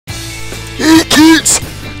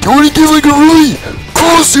Do you want to get like a really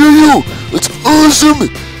cool cereal that's awesome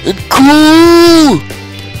and cool?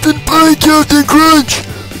 Then buy Captain Crunch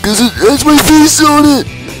because it has my face on it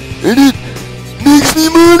and it makes me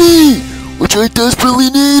money, which I desperately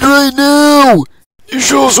need right now. You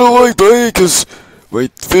should also like buying it because my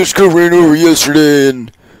fish got ran over yesterday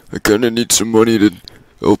and I kinda need some money to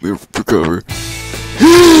help me recover.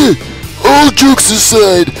 All jokes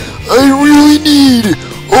aside, I really need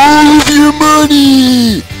all of your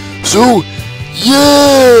money! So,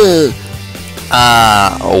 yeah!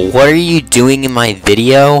 What are you doing in my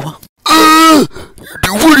video?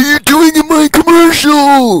 What are you doing in my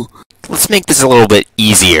commercial? Let's make this a little bit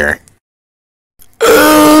easier.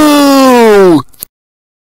 Oh!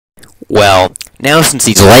 Well, now since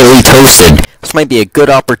he's lightly toasted, this might be a good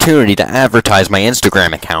opportunity to advertise my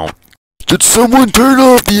Instagram account. Did someone turn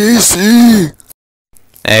off the AC?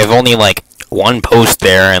 I have only, like, one post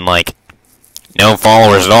there and, like, no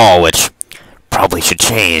followers at all, which probably should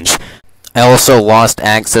change. I also lost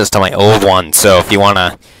access to my old one, so if you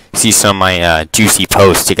wanna see some of my, juicy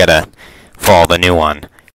posts, you gotta follow the new one.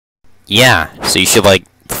 Yeah, so you should, like,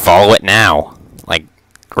 follow it now. Like,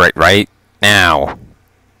 right now.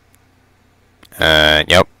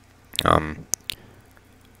 Yep. I'm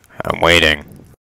waiting.